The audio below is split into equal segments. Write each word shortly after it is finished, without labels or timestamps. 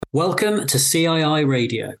Welcome to CII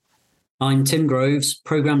Radio. I'm Tim Groves,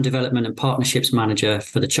 Programme Development and Partnerships Manager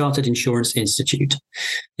for the Chartered Insurance Institute.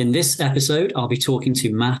 In this episode, I'll be talking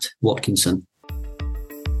to Matt Watkinson.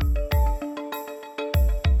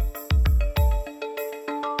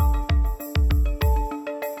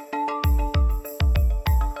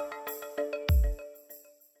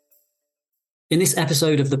 In this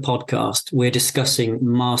episode of the podcast, we're discussing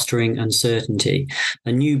Mastering Uncertainty,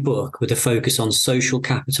 a new book with a focus on social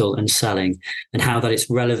capital and selling, and how that it's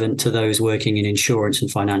relevant to those working in insurance and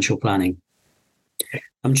financial planning.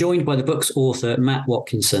 I'm joined by the book's author, Matt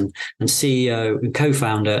Watkinson, and CEO and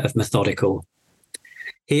co-founder of Methodical.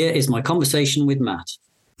 Here is my conversation with Matt.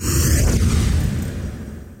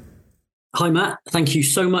 Hi, Matt. Thank you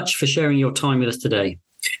so much for sharing your time with us today.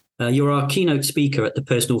 You're our keynote speaker at the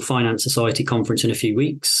Personal Finance Society conference in a few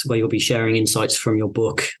weeks, where you'll be sharing insights from your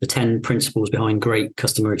book, The 10 Principles Behind Great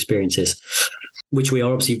Customer Experiences, which we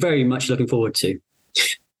are obviously very much looking forward to.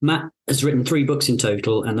 Matt has written 3 books in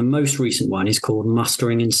total, and the most recent one is called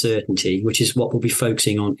Mastering Uncertainty, which is what we'll be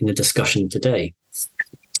focusing on in the discussion today.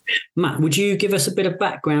 Matt, would you give us a bit of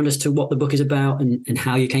background as to what the book is about and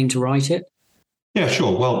how you came to write it? Yeah,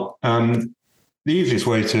 sure. Well, the easiest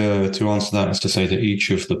way to answer that is to say that each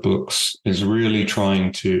of the books is really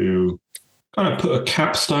trying to kind of put a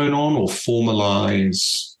capstone on or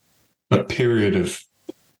formalize a period of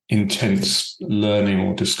intense learning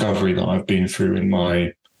or discovery that I've been through in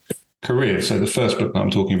my career. So the first book that I'm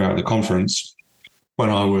talking about at the conference, when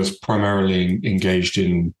I was primarily engaged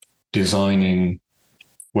in designing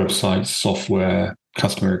websites, software,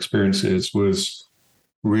 customer experiences, was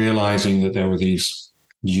realizing that there were these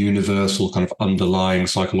universal kind of underlying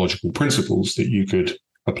psychological principles that you could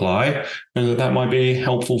apply, and that might be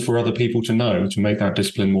helpful for other people to know to make that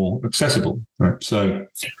discipline more accessible. Right? So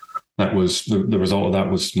that was the result of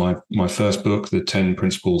that was my first book, The 10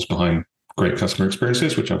 Principles Behind Great Customer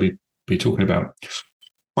Experiences, which I'll be talking about.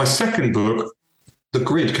 My second book, The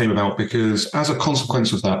Grid, came about because as a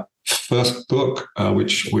consequence of that first book,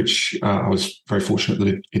 which I was very fortunate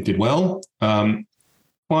that it did well,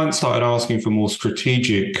 clients started asking for more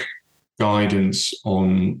strategic guidance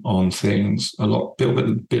on things, a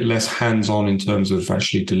bit less hands-on in terms of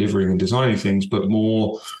actually delivering and designing things, but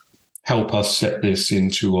more help us set this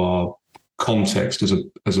into our context as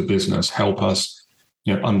a business, help us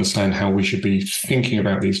understand how we should be thinking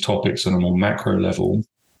about these topics on a more macro level.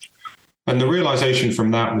 And the realization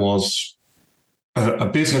from that was a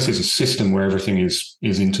business is a system where everything is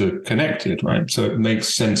interconnected, right? So it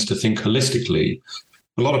makes sense to think holistically.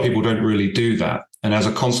 A lot of people don't really do that. And as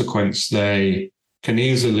a consequence, they can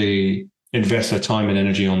easily invest their time and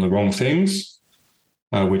energy on the wrong things,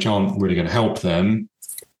 which aren't really going to help them.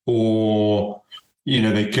 Or,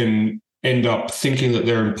 they can end up thinking that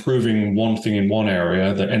they're improving one thing in one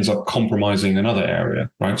area that ends up compromising another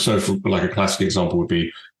area, right? So for like a classic example would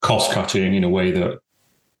be cost cutting in a way that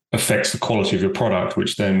affects the quality of your product,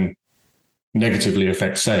 which then negatively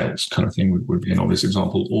affects sales, kind of thing would be an obvious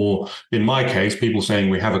example. Or in my case, people saying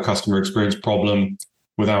we have a customer experience problem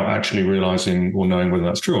without actually realizing or knowing whether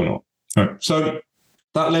that's true or not. Right. So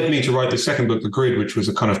that led me to write the second book, The Grid, which was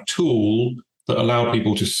a kind of tool that allowed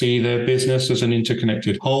people to see their business as an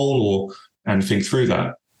interconnected whole and think through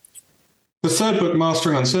that. The third book,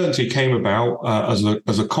 Mastering Uncertainty, came about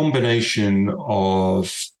as a combination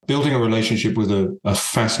of building a relationship with a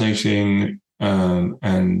fascinating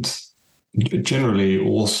and generally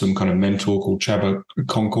awesome kind of mentor called Chaba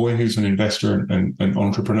Concoy, who's an investor and an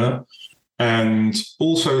entrepreneur. And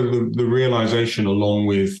also the realization, along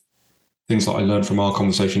with things that I learned from our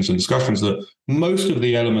conversations and discussions, that most of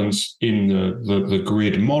the elements in the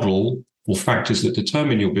grid model or factors that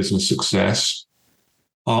determine your business success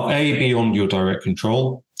are A, beyond your direct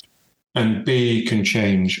control, and B, can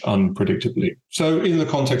change unpredictably. So in the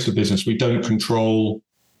context of business, we don't control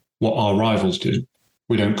what our rivals do.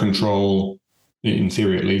 We don't control, in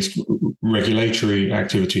theory at least, regulatory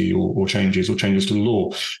activity or changes to the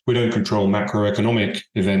law. We don't control macroeconomic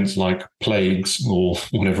events like plagues or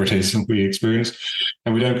whatever it is that we experience.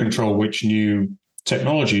 And we don't control which new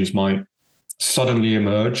technologies might suddenly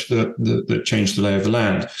emerge that change the lay of the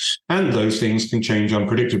land. And those things can change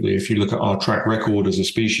unpredictably. If you look at our track record as a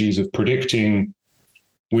species of predicting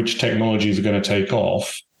which technologies are going to take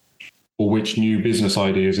off or which new business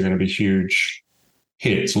ideas are going to be huge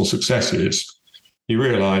hits or successes, you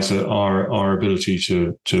realize that our ability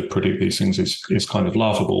to predict these things is kind of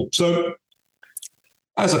laughable. So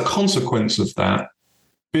as a consequence of that,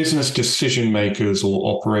 business decision makers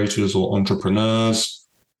or operators or entrepreneurs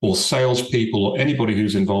or salespeople or anybody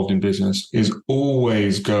who's involved in business is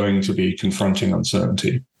always going to be confronting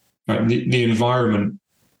uncertainty. Right? The environment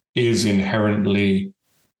is inherently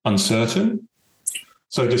uncertain.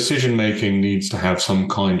 So decision-making needs to have some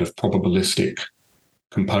kind of probabilistic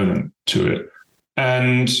component to it.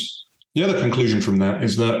 And the other conclusion from that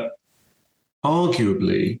is that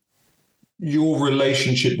arguably your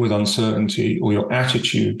relationship with uncertainty or your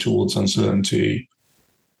attitude towards uncertainty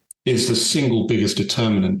is the single biggest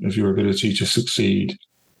determinant of your ability to succeed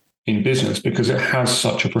in business, because it has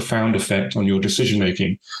such a profound effect on your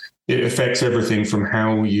decision-making. It affects everything from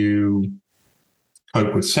how you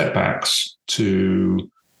cope with setbacks to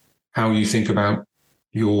how you think about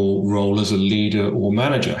your role as a leader or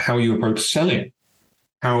manager, how you approach selling,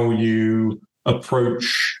 how you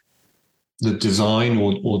approach the design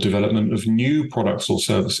or development of new products or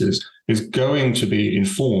services is going to be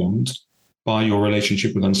informed by your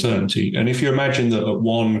relationship with uncertainty. And if you imagine that at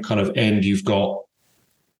one kind of end, you've got,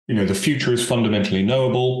 the future is fundamentally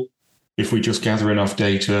knowable. If we just gather enough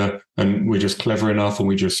data and we're just clever enough and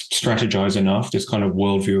we just strategize enough, this kind of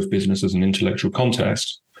worldview of business as an intellectual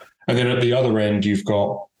contest. And then at the other end, you've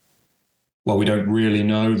got, well, we don't really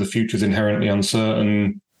know. The future's inherently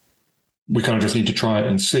uncertain. We kind of just need to try it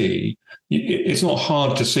and see. It's not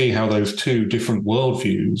hard to see how those two different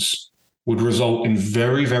worldviews would result in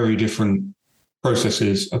very, very different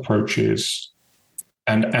processes, approaches,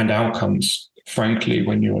 and outcomes, frankly,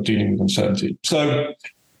 when you're dealing with uncertainty. So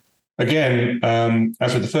again,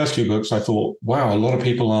 as with the first two books, I thought, wow, a lot of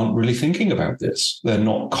people aren't really thinking about this. They're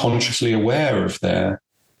not consciously aware of their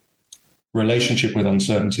relationship with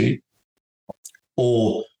uncertainty,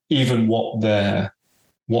 or even what their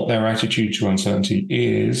attitude to uncertainty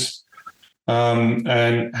is.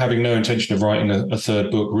 And having no intention of writing a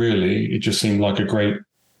third book, really, it just seemed like a great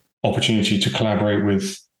opportunity to collaborate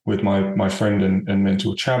with my friend and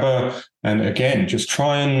mentor Chaba. And again, just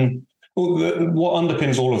try and, what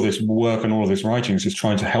underpins all of this work and all of this writing is just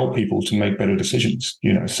trying to help people to make better decisions,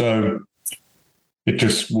 So it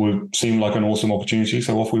just would seem like an awesome opportunity.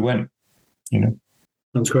 So off we went,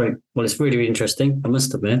 Sounds great. Well, it's really, really interesting, I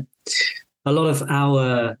must admit. A lot of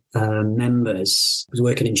our members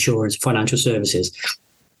work in insurance, financial services,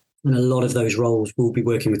 and a lot of those roles will be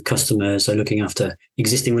working with customers, so looking after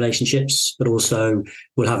existing relationships, but also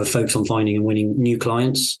we'll have a focus on finding and winning new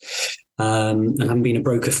clients. And having been a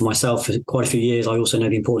broker for myself for quite a few years, I also know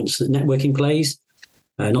the importance that networking plays,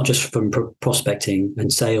 not just from prospecting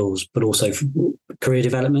and sales, but also for career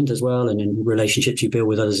development as well, and in relationships you build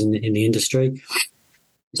with others in the industry.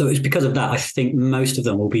 So it's because of that, I think most of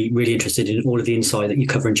them will be really interested in all of the insight that you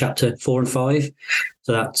cover in chapter 4 and 5.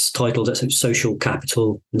 So that's titled Social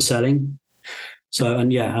Capital and Selling. So,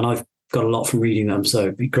 and I've got a lot from reading them. So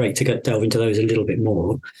it'd be great to delve into those a little bit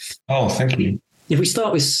more. Oh, thank you. If we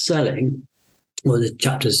start with selling, well, the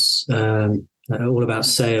chapter's all about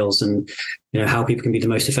sales and how people can be the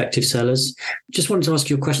most effective sellers. Just wanted to ask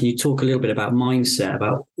you a question. You talk a little bit about mindset,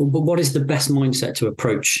 about what is the best mindset to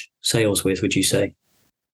approach sales with, would you say?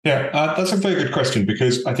 Yeah, that's a very good question,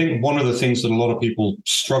 because I think one of the things that a lot of people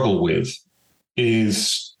struggle with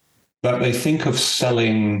is that they think of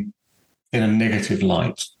selling in a negative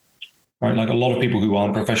light, right? Like a lot of people who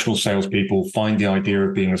aren't professional salespeople find the idea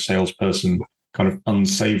of being a salesperson kind of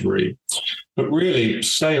unsavory. But really,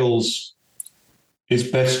 sales is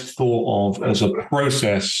best thought of as a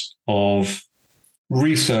process of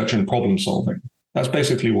research and problem solving. That's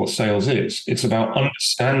basically what sales is. It's about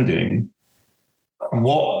understanding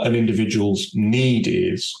what an individual's need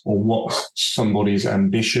is, or what somebody's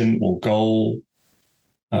ambition or goal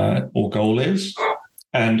is,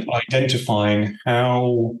 and identifying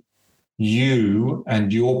how you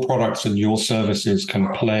and your products and your services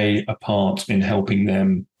can play a part in helping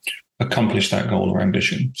them accomplish that goal or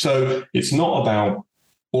ambition. So it's not about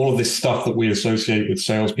all of this stuff that we associate with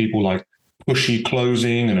salespeople, like pushy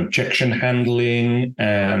closing and objection handling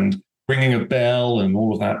and ringing a bell and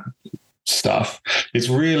all of that stuff. It's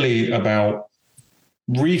really about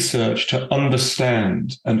research to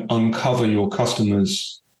understand and uncover your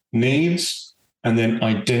customers' needs, and then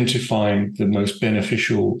identifying the most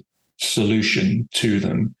beneficial solution to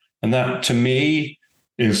them. And that, to me,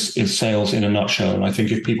 is sales in a nutshell. And I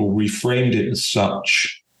think if people reframed it as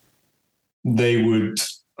such, they would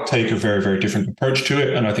take a very, very different approach to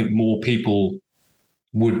it. And I think more people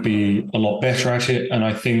would be a lot better at it. And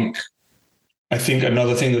I think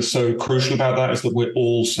another thing that's so crucial about that is that we're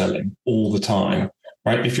all selling all the time,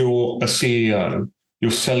 right? If you're a CEO,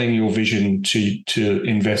 you're selling your vision to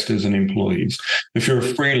investors and employees. If you're a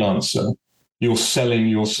freelancer, you're selling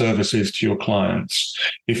your services to your clients.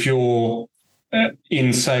 If you're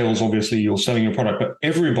in sales, obviously you're selling your product, but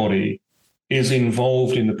everybody is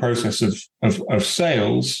involved in the process of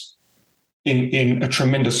sales in a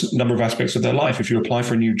tremendous number of aspects of their life. If you apply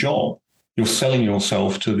for a new job, you're selling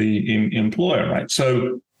yourself to the employer, right?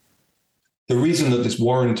 So the reason that this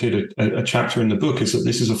warranted a chapter in the book is that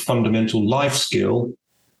this is a fundamental life skill.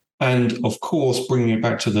 And of course, bringing it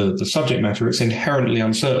back to the subject matter, it's inherently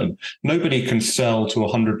uncertain. Nobody can sell to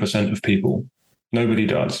 100% of people. Nobody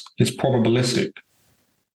does. It's probabilistic.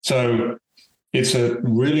 So it's a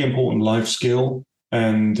really important life skill,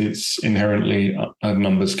 and it's inherently a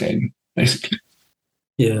numbers game, basically.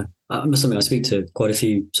 Yeah. Something I speak to quite a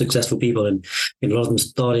few successful people, and a lot of them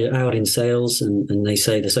started out in sales, and they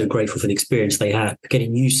say they're so grateful for the experience they had,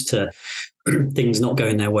 getting used to things not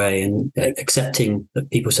going their way and accepting that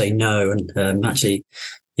people say no, and actually,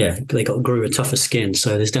 yeah, they grew a tougher skin.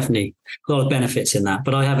 So there's definitely a lot of benefits in that.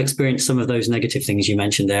 But I have experienced some of those negative things you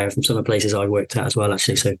mentioned there from some of the places I worked at as well,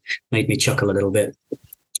 actually. So it made me chuckle a little bit.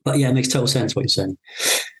 But yeah, it makes total sense what you're saying.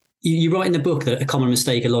 You write in the book that a common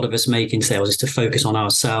mistake a lot of us make in sales is to focus on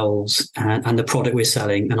ourselves and the product we're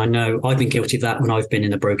selling. And I know I've been guilty of that when I've been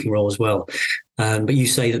in a broking role as well. But you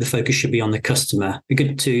say that the focus should be on the customer. It'd be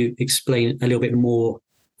good to explain a little bit more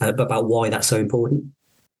about why that's so important.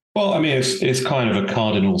 Well, I mean, it's kind of a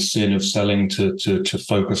cardinal sin of selling to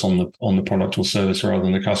focus on the product or service rather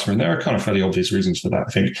than the customer. And there are kind of fairly obvious reasons for that,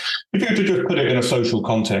 I think. If you were to just put it in a social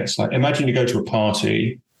context, like imagine you go to a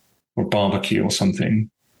party or barbecue or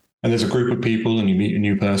something, and there's a group of people and you meet a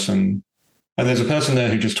new person, and there's a person there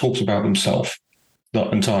who just talks about themselves the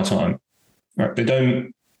entire time. Right? They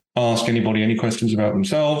don't ask anybody any questions about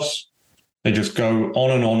themselves. They just go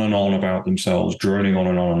on and on and on about themselves, droning on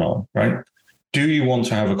and on and on, right? Do you want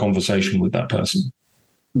to have a conversation with that person?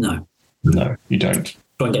 No. No, you don't.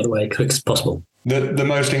 Try and get away as quick as possible. The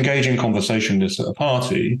most engaging conversationalist at a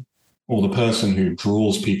party, or the person who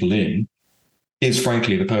draws people in, is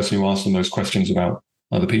frankly the person who asks the most questions about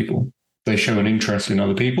other people. They show an interest in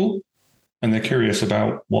other people, and they're curious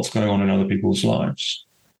about what's going on in other people's lives,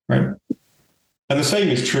 right? And the same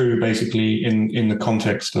is true basically in the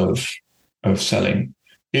context of selling.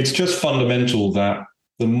 It's just fundamental that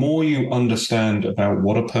the more you understand about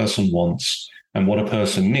what a person wants and what a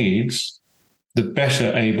person needs, the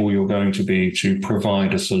better able you're going to be to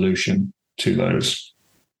provide a solution to those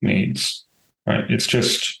needs, right? It's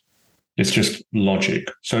just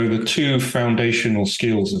logic. So the two foundational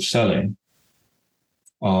skills of selling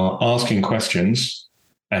are asking questions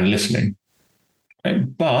and listening.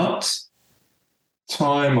 Right? But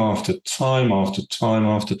time after time after time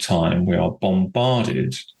after time, we are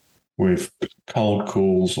bombarded with cold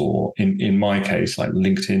calls, or in my case, like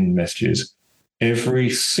LinkedIn messages, every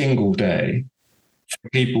single day for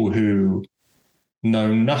people who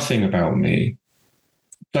know nothing about me,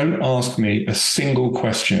 don't ask me a single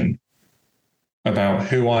question about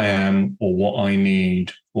who I am or what I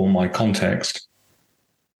need or my context,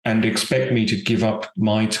 and expect me to give up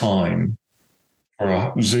my time for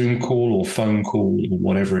a Zoom call or phone call or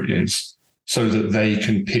whatever it is so that they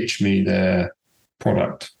can pitch me their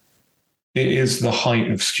product. It is the height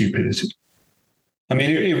of stupidity. I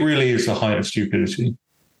mean, it really is the height of stupidity.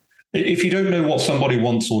 If you don't know what somebody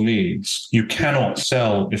wants or needs, you cannot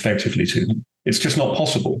sell effectively to them. It's just not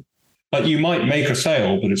possible. Like, you might make a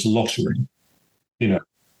sale, but it's a lottery. You know,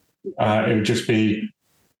 it would just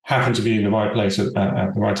happen to be in the right place at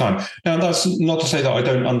the right time. Now, that's not to say that I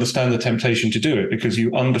don't understand the temptation to do it, because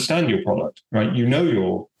you understand your product, right? You know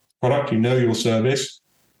your product, you know your service.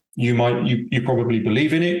 You probably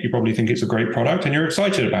believe in it. You probably think it's a great product and you're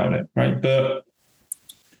excited about it, right? But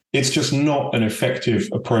it's just not an effective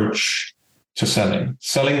approach to selling.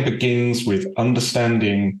 Selling begins with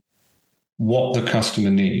understanding what the customer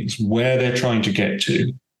needs, where they're trying to get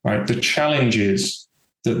to, right? The challenges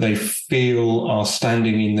that they feel are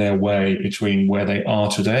standing in their way between where they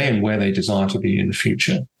are today and where they desire to be in the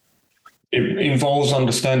future. It involves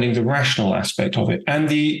understanding the rational aspect of it, and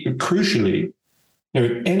crucially,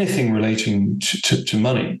 anything relating to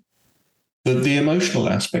money, the emotional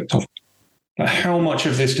aspect of it. Like, how much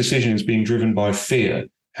of this decision is being driven by fear?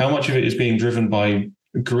 How much of it is being driven by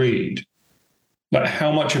greed? Like, how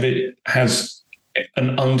much of it has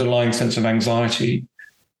an underlying sense of anxiety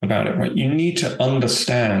about it, right? You need to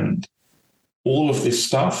understand all of this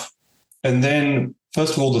stuff. And then,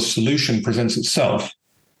 first of all, the solution presents itself,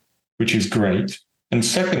 which is great. And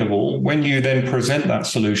second of all, when you then present that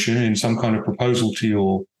solution in some kind of proposal to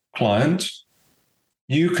your client,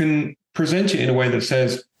 you can present it in a way that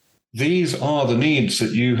says, these are the needs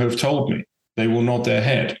that you have told me. They will nod their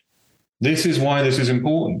head. This is why this is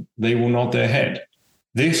important. They will nod their head.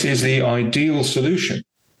 This is the ideal solution.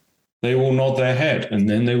 They will nod their head, and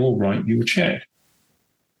then they will write you a check.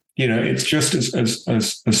 it's just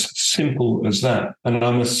as simple as that. And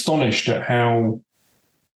I'm astonished at how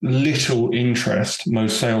little interest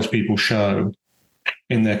most salespeople show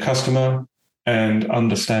in their customer and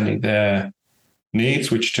understanding their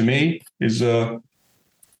needs, which to me is an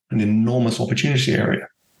enormous opportunity area.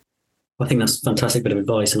 I think that's a fantastic bit of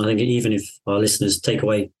advice. And I think even if our listeners take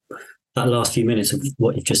away that last few minutes of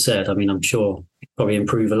what you've just said, I mean, I'm sure probably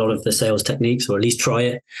improve a lot of the sales techniques, or at least try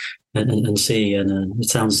it and see. And it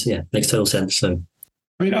sounds, makes total sense. So,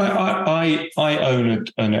 I mean, I own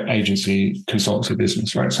an agency consultancy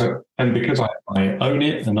business, right? So, and because I own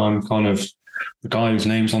it and I'm kind of the guy whose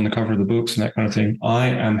name's on the cover of the books and that kind of thing, I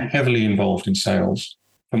am heavily involved in sales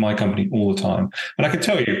for my company all the time. And I can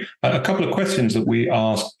tell you a couple of questions that we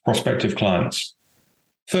ask prospective clients.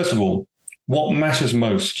 First of all, what matters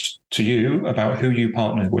most to you about who you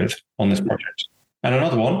partner with on this project? And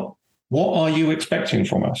another one, what are you expecting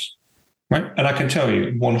from us? Right? And I can tell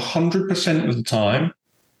you 100% of the time,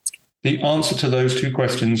 the answer to those two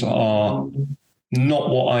questions are not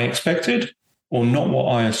what I expected or not what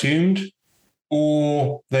I assumed,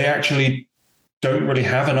 or they actually don't really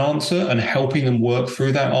have an answer, and helping them work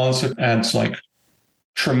through that answer adds like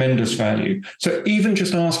tremendous value. So even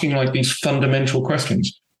just asking like these fundamental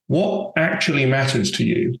questions, what actually matters to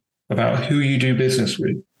you about who you do business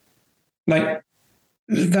with? Like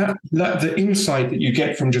that the insight that you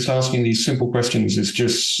get from just asking these simple questions is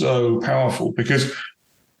just so powerful, because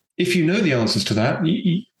if you know the answers to that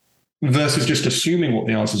versus just assuming what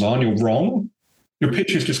the answers are and you're wrong, your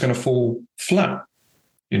pitch is just going to fall flat,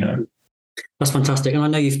 That's fantastic. And I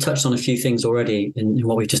know you've touched on a few things already in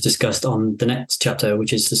what we've just discussed on the next chapter,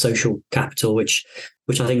 which is the social capital, which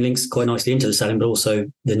I think links quite nicely into the selling, but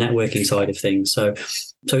also the networking side of things. So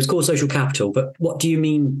it's called social capital, but what do you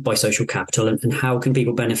mean by social capital, and how can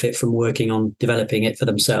people benefit from working on developing it for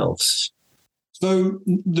themselves? So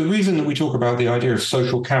the reason that we talk about the idea of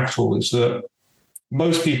social capital is that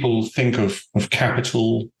most people think of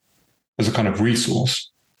capital as a kind of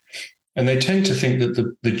resource. And they tend to think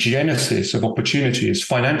that the genesis of opportunity is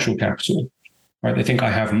financial capital, right? They think I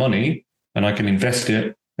have money and I can invest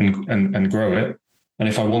it and grow it. And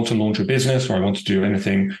if I want to launch a business or I want to do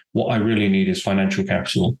anything, what I really need is financial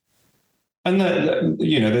capital. And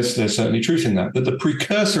there's certainly truth in that. But the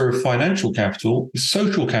precursor of financial capital is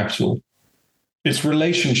social capital. It's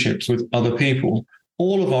relationships with other people.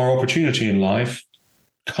 All of our opportunity in life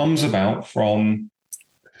comes about from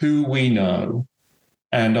who we know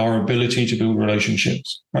and our ability to build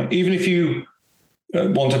relationships, right? Even if you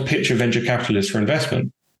want to pitch a venture capitalist for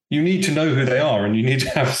investment, you need to know who they are and you need to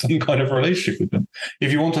have some kind of relationship with them.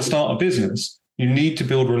 If you want to start a business, you need to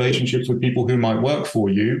build relationships with people who might work for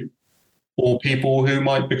you or people who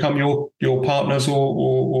might become your partners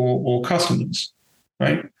or customers,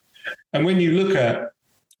 right? And when you look at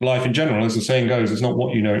life in general, as the saying goes, it's not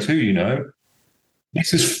what you know, it's who you know.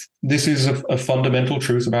 This is a fundamental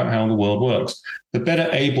truth about how the world works. The better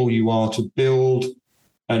able you are to build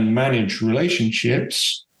and manage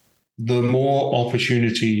relationships, the more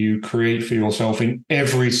opportunity you create for yourself in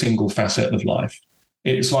every single facet of life.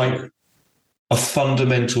 It's like a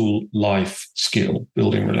fundamental life skill,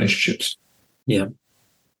 building relationships. Yeah.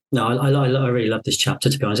 No, I really love this chapter,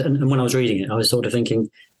 to be honest. And when I was reading it, I was sort of thinking,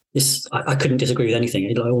 I couldn't disagree with anything.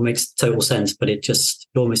 It all makes total sense, but it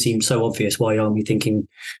almost seems so obvious. Why aren't we thinking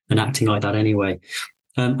and acting like that anyway?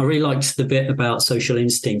 I really liked the bit about social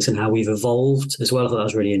instincts and how we've evolved as well. I thought that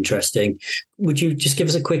was really interesting. Would you just give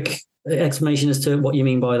us a quick explanation as to what you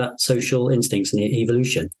mean by that social instincts and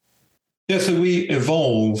evolution? Yeah, so we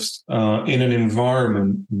evolved in an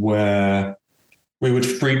environment where we would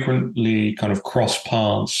frequently kind of cross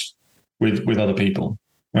paths with other people.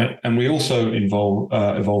 Right. And we also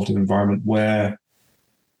evolved in an environment where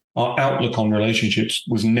our outlook on relationships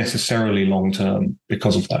was necessarily long-term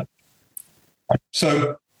because of that. Right?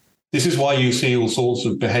 So this is why you see all sorts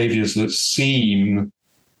of behaviors that seem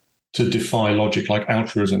to defy logic, like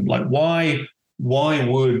altruism. Like why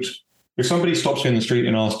would, if somebody stops you in the street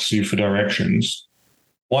and asks you for directions,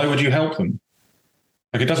 why would you help them?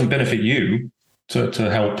 Like it doesn't benefit you to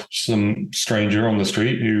help some stranger on the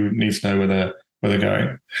street who needs to know where they're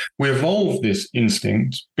going. We evolved this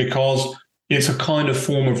instinct because it's a kind of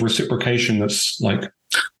form of reciprocation that's like,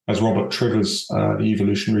 as Robert Trivers, the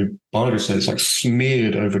evolutionary biologist said, it's like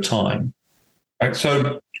smeared over time. Right?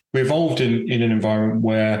 So we evolved in an environment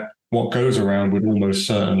where what goes around would almost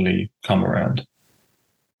certainly come around.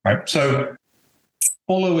 Right? So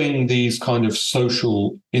following these kind of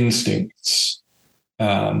social instincts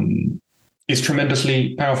is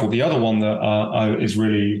tremendously powerful. The other one that is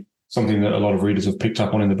really something that a lot of readers have picked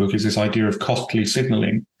up on in the book is this idea of costly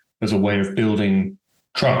signaling as a way of building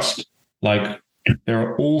trust. Like, there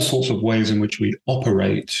are all sorts of ways in which we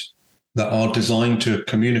operate that are designed to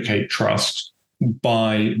communicate trust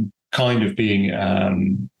by kind of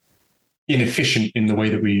being inefficient in the way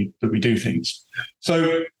that we do things.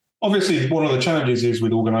 So obviously, one of the challenges is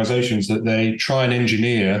with organizations that they try and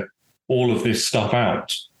engineer all of this stuff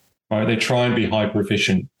out, right? They try and be hyper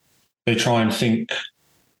efficient. They try and think,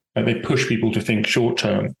 they push people to think short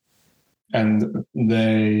term, and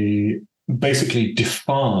they basically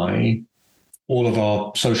defy all of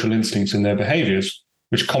our social instincts and their behaviors,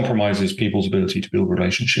 which compromises people's ability to build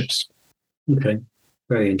relationships. Okay,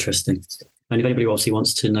 very interesting. And if anybody obviously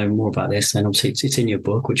wants to know more about this, then obviously it's in your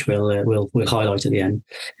book, which we'll highlight at the end.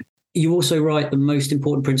 You also write the most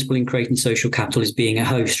important principle in creating social capital is being a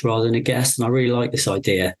host rather than a guest. And I really like this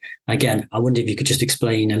idea. Again, I wonder if you could just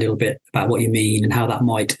explain a little bit about what you mean and how that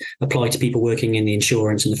might apply to people working in the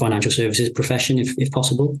insurance and the financial services profession, if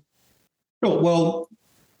possible. Sure. Well,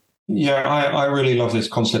 yeah, I really love this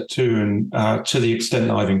concept too. And to the extent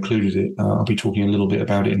that I've included it, I'll be talking a little bit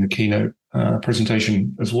about it in the keynote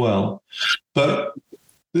presentation as well. But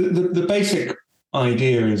the basic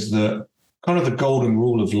idea is that kind of the golden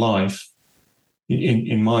rule of life,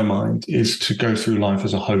 in my mind, is to go through life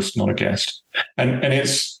as a host, not a guest. And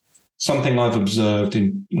it's something I've observed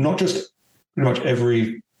in not just pretty much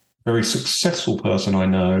every very successful person I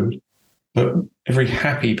know, but every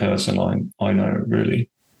happy person I know, really.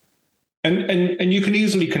 And you can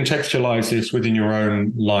easily contextualize this within your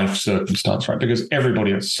own life circumstance, right? Because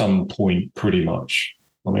everybody at some point, pretty much,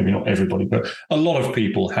 or maybe not everybody, but a lot of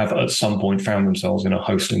people have at some point found themselves in a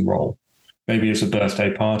hosting role. Maybe it's a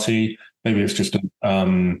birthday party. Maybe it's just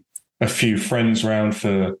a few friends round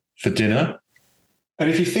for dinner. And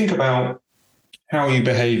if you think about how you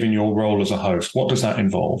behave in your role as a host, what does that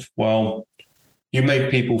involve? Well, you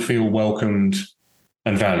make people feel welcomed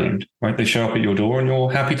and valued, right? They show up at your door and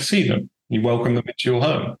you're happy to see them. You welcome them into your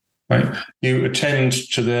home, right? You attend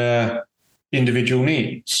to their individual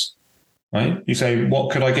needs, right? You say,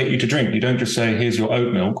 what could I get you to drink? You don't just say, here's your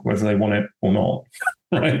oat milk, whether they want it or not,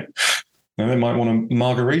 right? They might want a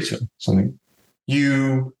margarita, something.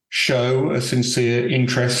 You show a sincere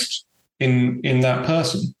interest in that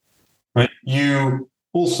person, right? You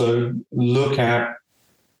also look at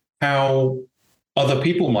how other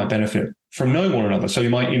people might benefit from knowing one another. So you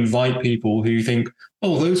might invite people who you think,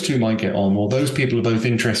 oh, those two might get on, or those people are both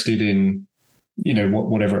interested in,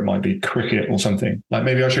 whatever it might be, cricket or something. Like,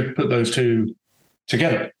 maybe I should put those two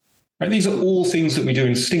together. Right? These are all things that we do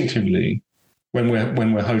instinctively when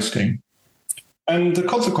we're hosting. And the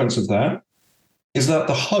consequence of that is that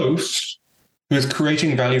the host, who is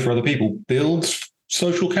creating value for other people, builds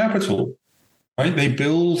social capital, right? They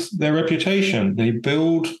build their reputation, they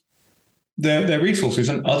build their resources,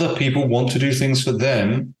 and other people want to do things for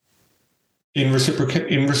them in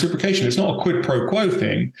reciprocation. It's not a quid pro quo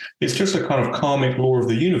thing. It's just a kind of karmic law of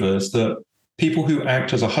the universe that people who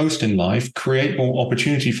act as a host in life create more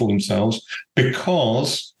opportunity for themselves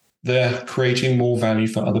because they're creating more value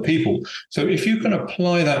for other people. So if you can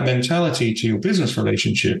apply that mentality to your business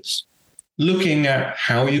relationships, looking at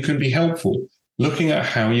how you can be helpful, looking at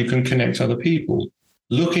how you can connect other people,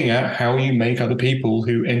 looking at how you make other people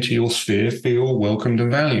who enter your sphere feel welcomed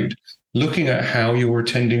and valued, looking at how you're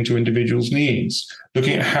attending to individuals' needs,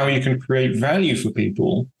 looking at how you can create value for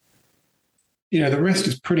people, the rest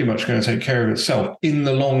is pretty much going to take care of itself in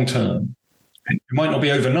the long term. It might not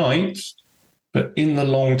be overnight, but in the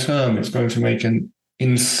long term, it's going to make an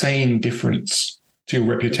insane difference to your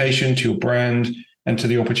reputation, to your brand, and to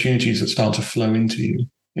the opportunities that start to flow into you,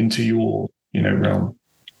 into your, realm.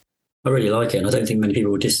 I really like it, and I don't think many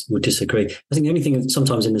people would disagree. I think the only thing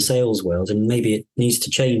sometimes in the sales world, and maybe it needs to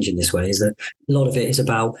change in this way, is that a lot of it is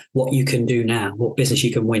about what you can do now, what business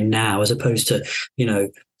you can win now, as opposed to,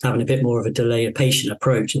 having a bit more of a delay, a patient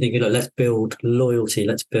approach and thinking, let's build loyalty,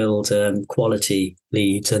 let's build quality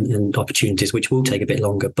leads and opportunities, which will take a bit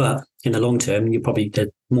longer. But in the long term, you probably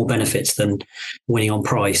get more benefits than winning on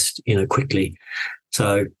price, quickly.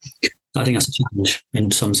 So I think that's a challenge in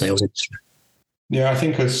some sales industry. Yeah, I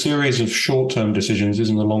think a series of short-term decisions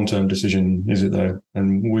isn't a long-term decision, is it though?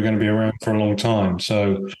 And we're going to be around for a long time.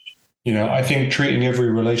 So, I think treating every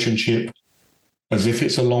relationship as if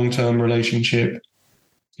it's a long-term relationship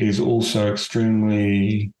is also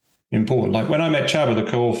extremely important. Like when I met Chaba, the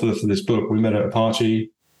co-author for this book, we met at a party,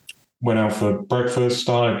 went out for breakfast,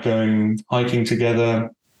 started going hiking together.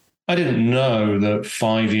 I didn't know that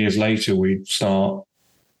 5 years later we'd start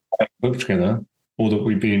writing a book together, or that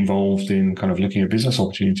we'd be involved in kind of looking at business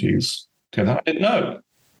opportunities together. I didn't know.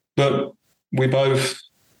 But we both,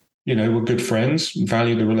 were good friends,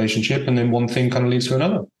 valued the relationship, and then one thing kind of leads to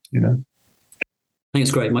another, think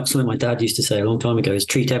it's great. Something my dad used to say a long time ago is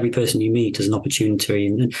treat every person you meet as an opportunity,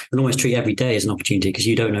 and almost treat every day as an opportunity, because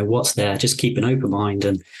you don't know what's there. Just keep an open mind.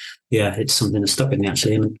 And yeah, it's something that stuck with me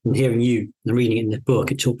actually. And hearing you and reading it in the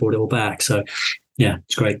book, it all brought it all back. So yeah,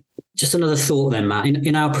 it's great. Just another thought then, Matt.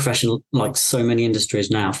 In our profession, like so many industries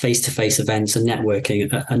now, face-to-face events and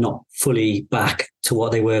networking are not fully back to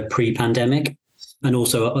what they were pre-pandemic. And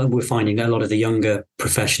also we're finding that a lot of the younger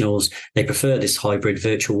professionals, they prefer this hybrid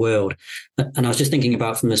virtual world. And I was just thinking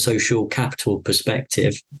about from the social capital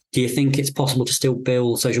perspective, do you think it's possible to still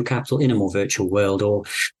build social capital in a more virtual world, or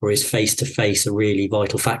is face-to-face a really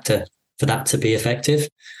vital factor for that to be effective?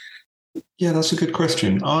 Yeah, that's a good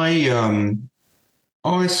question. I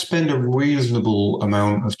spend a reasonable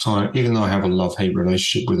amount of time, even though I have a love-hate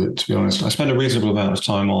relationship with it, to be honest, I spend a reasonable amount of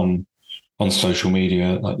time on social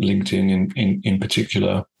media, like LinkedIn in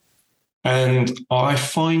particular. And I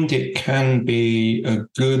find it can be a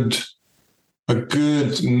good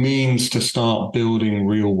means to start building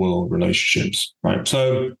real world relationships, right?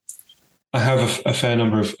 So I have a fair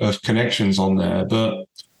number of connections on there, but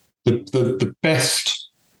the best,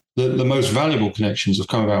 the most valuable connections have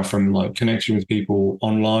come about from like connecting with people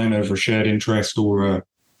online over a shared interest or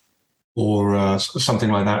something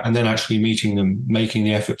like that, and then actually meeting them, making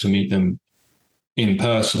the effort to meet them in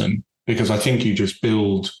person, because I think you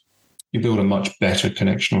build a much better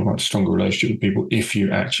connection or a much stronger relationship with people if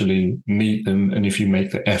you actually meet them and if you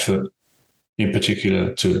make the effort in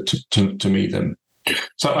particular to meet them.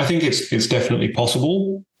 So I think it's definitely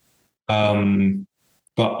possible, but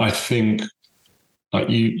I think like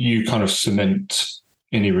you kind of cement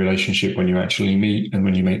any relationship when you actually meet and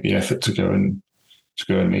when you make the effort to go and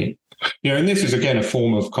meet. And this is again a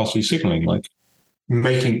form of costly signaling, like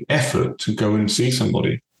making effort to go and see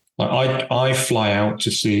somebody. Like I fly out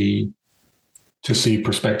to see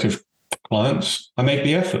prospective clients. I make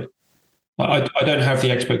the effort. I don't have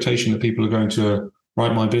the expectation that people are going to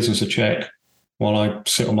write my business a check while I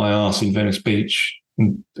sit on my ass in Venice Beach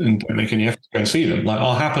and don't make any effort to go and see them. Like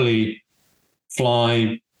I'll happily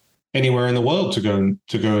fly anywhere in the world to go and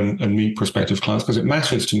meet prospective clients, because it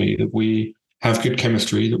matters to me that we have good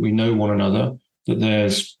chemistry, that we know one another, that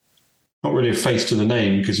there's not really a face to the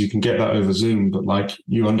name, because you can get that over Zoom, but like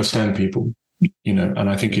you understand people, and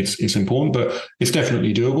I think it's important, but it's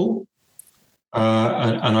definitely doable.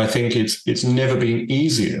 And I think it's never been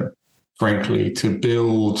easier, frankly, to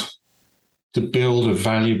build a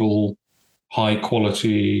valuable, high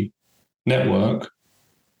quality network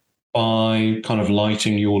by kind of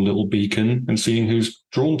lighting your little beacon and seeing who's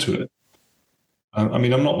drawn to it. I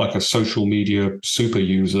mean, I'm not like a social media super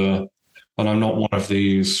user, and I'm not one of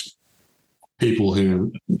these people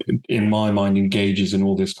who, in my mind, engages in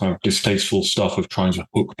all this kind of distasteful stuff of trying to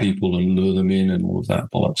hook people and lure them in and all of that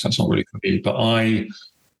bollocks. That's not really for me. But I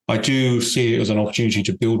do see it as an opportunity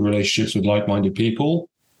to build relationships with like-minded people,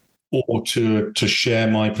 or to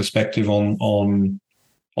share my perspective on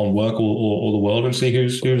work or the world, and see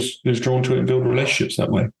who's drawn to it and build relationships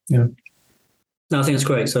that way. Yeah. No, I think it's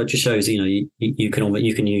great. So it just shows, you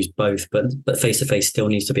can use both, but face-to-face still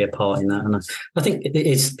needs to be a part in that. And I think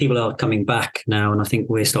it's people are coming back now, and I think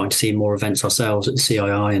we're starting to see more events ourselves at the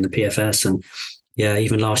CII and the PFS. And yeah,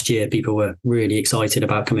 even last year, people were really excited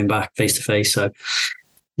about coming back face-to-face. So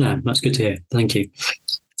no, that's good to hear. Thank you.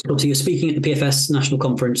 Obviously, you're speaking at the PFS National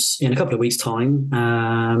Conference in a couple of weeks' time,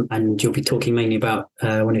 and you'll be talking mainly about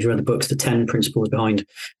one of your other books, the 10 Principles Behind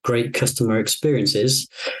Great Customer Experiences.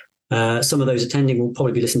 Some of those attending will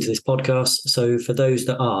probably be listening to this podcast. So for those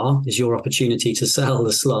that is your opportunity to sell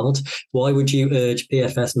the slot. Why would you urge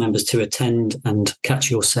PFS members to attend and catch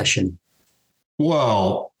your session?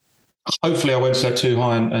 Well, hopefully I won't set too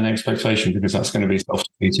high an expectation, because that's going to be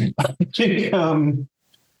self-defeating. I think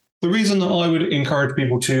the reason that I would encourage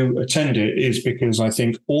people to attend it is because I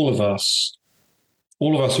think all of us who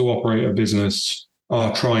operate a business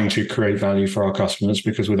are trying to create value for our customers,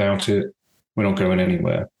 because without it, we're not going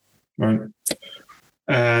anywhere. Right.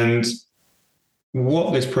 And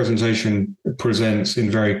what this presentation presents in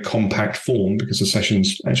very compact form, because the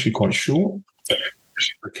session's actually quite short,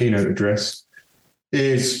 a keynote address,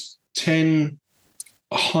 is 10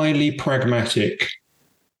 highly pragmatic,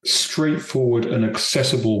 straightforward and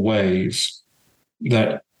accessible ways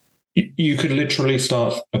that you could literally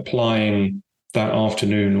start applying that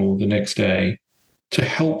afternoon or the next day to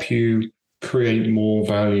help you create more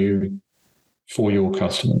value for your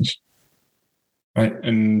customers. Right.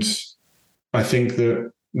 And I think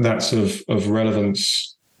that that's of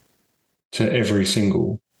relevance to every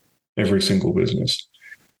single business.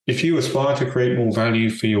 If you aspire to create more value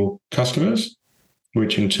for your customers,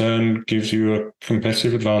 which in turn gives you a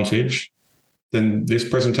competitive advantage, then this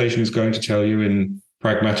presentation is going to tell you in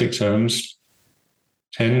pragmatic terms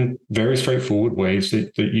 10 very straightforward ways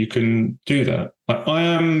that you can do that.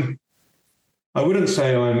 I wouldn't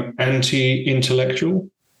say I'm anti-intellectual,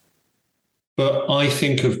 but I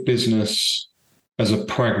think of business as a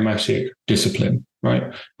pragmatic discipline,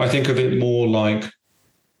 right? I think of it more like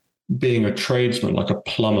being a tradesman, like a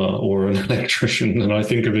plumber or an electrician, than I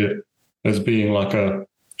think of it as being like a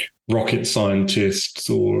rocket scientist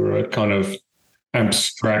or a kind of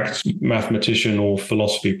abstract mathematician or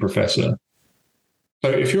philosophy professor. So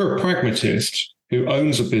if you're a pragmatist who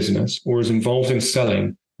owns a business or is involved in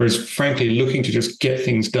selling or is frankly looking to just get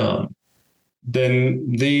things done, then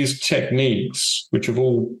these techniques, which have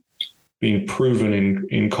all been proven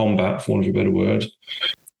in combat, for want of a better word,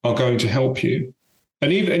 are going to help you.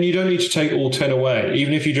 And you don't need to take all 10 away,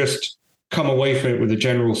 even if you just come away from it with a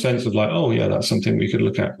general sense of like, oh yeah, that's something we could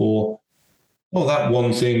look at, or oh, that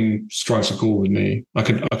one thing strikes a chord with me. I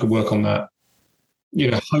could work on that.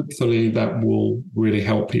 Hopefully that will really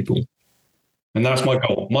help people. And that's my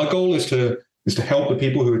goal. My goal is to help the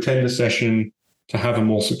people who attend the session to have a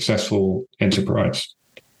more successful enterprise.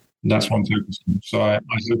 And that's what I'm focused on. So I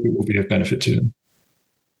hope it will be of benefit to them.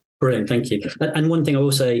 Brilliant, thank you. And one thing I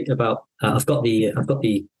will say about I've got the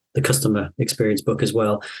customer experience book as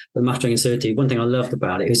well, the Mastering Uncertainty. One thing I loved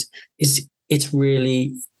about it is it's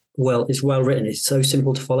really well written. It's so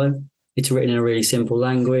simple to follow. It's written in a really simple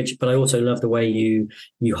language, but I also love the way you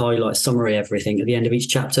highlight, summary everything at the end of each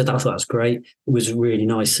chapter. I thought that was great. It was really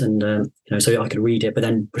nice, and so I could read it, but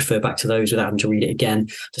then refer back to those without having to read it again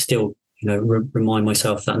to still remind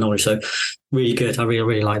myself of that knowledge. So really good. I really,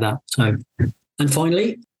 really like that. So, and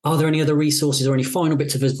finally, are there any other resources or any final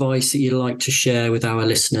bits of advice that you'd like to share with our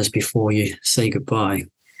listeners before you say goodbye?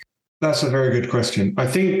 That's a very good question. I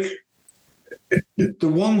think the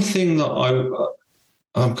one thing that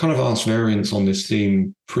I'm kind of asked variants on this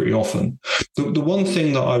theme pretty often. The one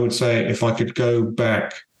thing that I would say, if I could go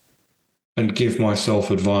back and give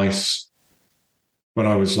myself advice when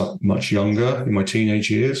I was like much younger, in my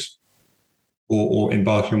teenage years, or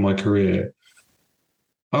embarking on my career,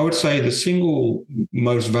 I would say the single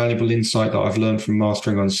most valuable insight that I've learned from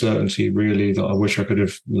Mastering Uncertainty, really, that I wish I could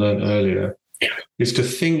have learned earlier, is to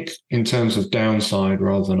think in terms of downside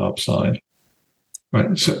rather than upside.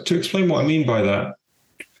 Right. So to explain what I mean by that,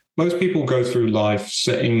 most people go through life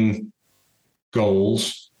setting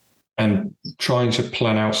goals and trying to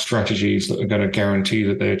plan out strategies that are going to guarantee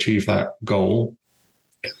that they achieve that goal.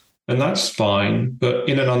 And that's fine. But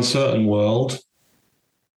in an uncertain world,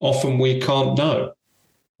 often we can't know,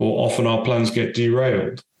 or often our plans get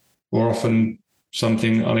derailed, or often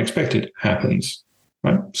something unexpected happens.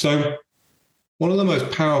 Right. So one of the most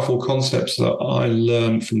powerful concepts that I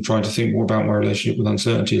learned from trying to think more about my relationship with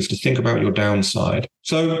uncertainty is to think about your downside.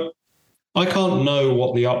 So I can't know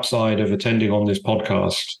what the upside of attending on this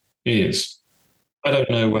podcast is. I don't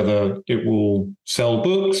know whether it will sell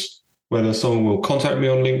books, whether someone will contact me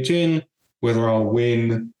on LinkedIn, whether I'll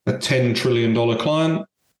win a $10 trillion client.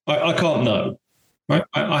 I can't know. Right?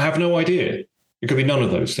 I have no idea. It could be none of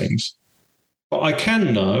those things. But I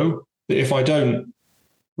can know that if I don't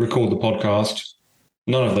record the podcast,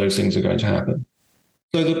 none of those things are going to happen.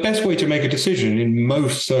 So the best way to make a decision in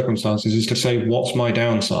most circumstances is to say, what's my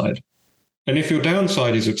downside? And if your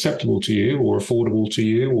downside is acceptable to you or affordable to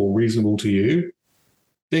you or reasonable to you,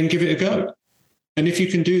 then give it a go. And if you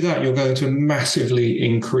can do that, you're going to massively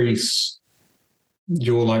increase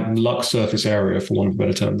your luck surface area, for want of a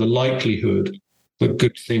better term, the likelihood that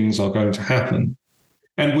good things are going to happen.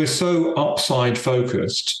 And we're so upside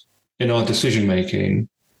focused in our decision making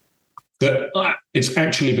that it's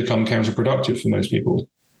actually become counterproductive for most people.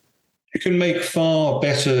 You can make far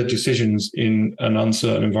better decisions in an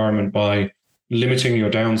uncertain environment by limiting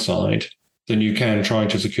your downside than you can trying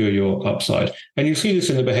to secure your upside. And you see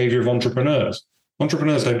this in the behavior of entrepreneurs.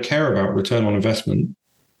 Entrepreneurs don't care about return on investment.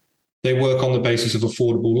 They work on the basis of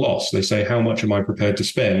affordable loss. They say, how much am I prepared to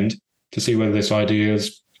spend to see whether this idea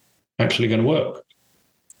is actually going to work?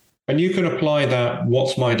 And you can apply that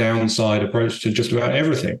what's my downside approach to just about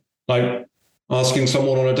everything. Like asking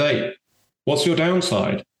someone on a date, what's your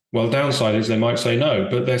downside? Well, downside is they might say no,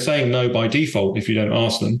 but they're saying no by default if you don't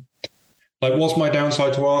ask them. Like, what's my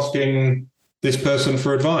downside to asking this person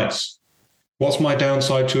for advice? What's my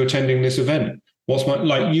downside to attending this event?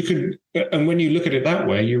 And when you look at it that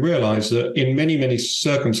way, you realize that in many, many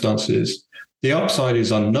circumstances, the upside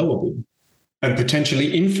is unknowable and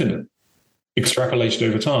potentially infinite, extrapolated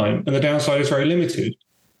over time, and the downside is very limited.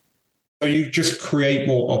 So you just create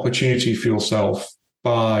more opportunity for yourself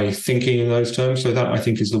by thinking in those terms. So that, I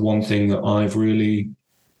think, is the one thing that I've really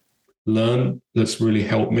learned that's really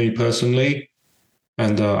helped me personally.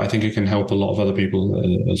 And I think it can help a lot of other people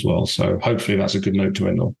as well. So hopefully that's a good note to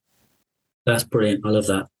end on. That's brilliant. I love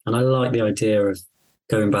that. And I like the idea of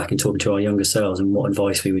going back and talking to our younger selves and what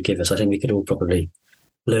advice we would give us. I think we could all probably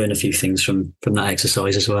learn a few things from that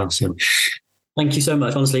exercise as well. So thank you so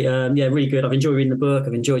much. Honestly, really good. I've enjoyed reading the book.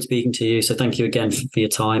 I've enjoyed speaking to you. So thank you again for your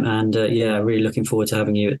time. And really looking forward to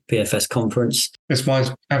having you at PFS conference. It's my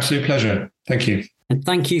absolute pleasure. Thank you. And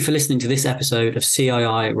thank you for listening to this episode of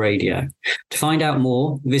CII Radio. To find out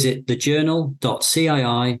more, visit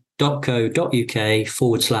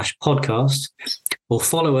thejournal.cii.co.uk/podcast or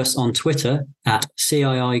follow us on Twitter at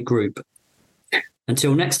CII Group.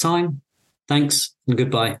 Until next time, thanks and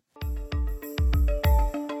goodbye.